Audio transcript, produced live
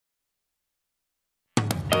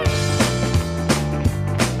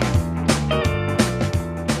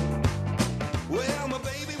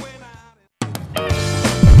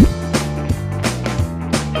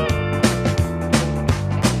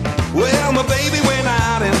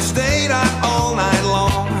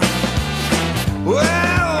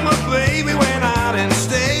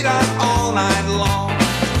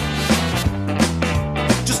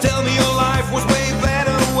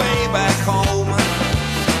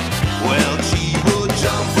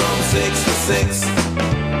6.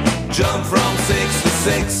 Jump from 6 to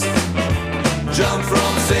 6. Jump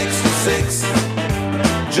from 6 to 6.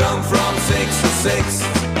 Jump from 6 to 6.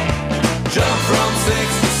 Jump from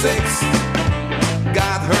 6 to 6.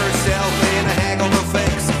 Got herself in a heck of a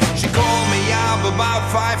fix. She called me up about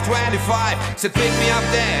 5:25. Said pick me up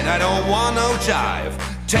Dad, I don't want no jive.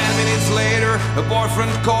 10 minutes later, her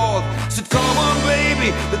boyfriend called. Said come on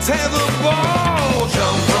baby, let's have a ball.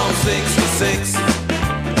 Jump from 6 to 6.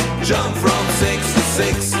 Jump from 6 to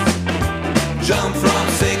 6. Jump from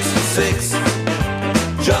 6 to 6.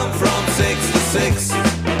 Jump from 6 to 6.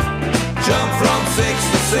 Jump from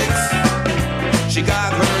 6 to 6. She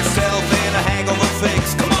got herself in a hang of a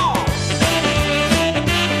fix. Come on!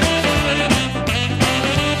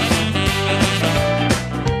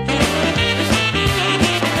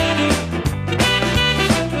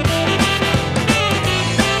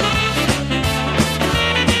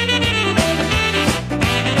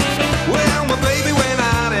 Well, my baby went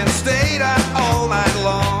out and stayed out all night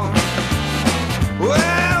long.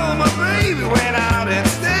 Well, my baby went out and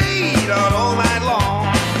stayed out all night long.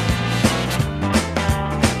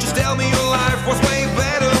 Just tell me your life was way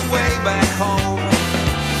better way back home.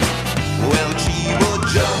 Well, she would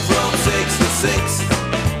jump from 6 to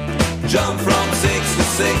 6. Jump from 6 to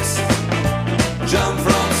 6. Jump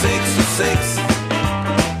from 6 to 6.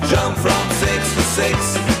 Jump from 6 to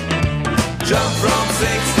 6. Jump from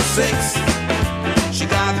 6 to 6. She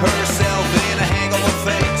got herself in a hang of a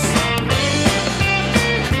fix.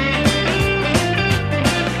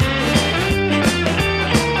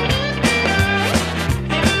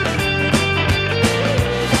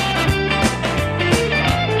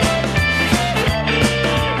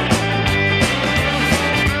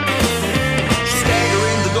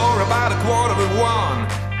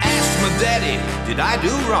 Daddy, did I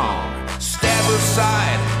do wrong? Step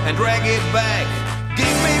aside and drag it back.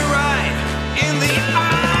 Give me right in the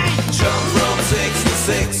eye. Jump from 6 to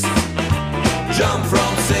 6. Jump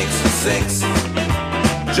from 6 to 6.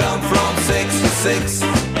 Jump from 6 to 6.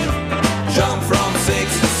 Jump from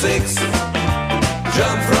 6 to 6.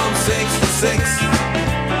 Jump from 6 to 6.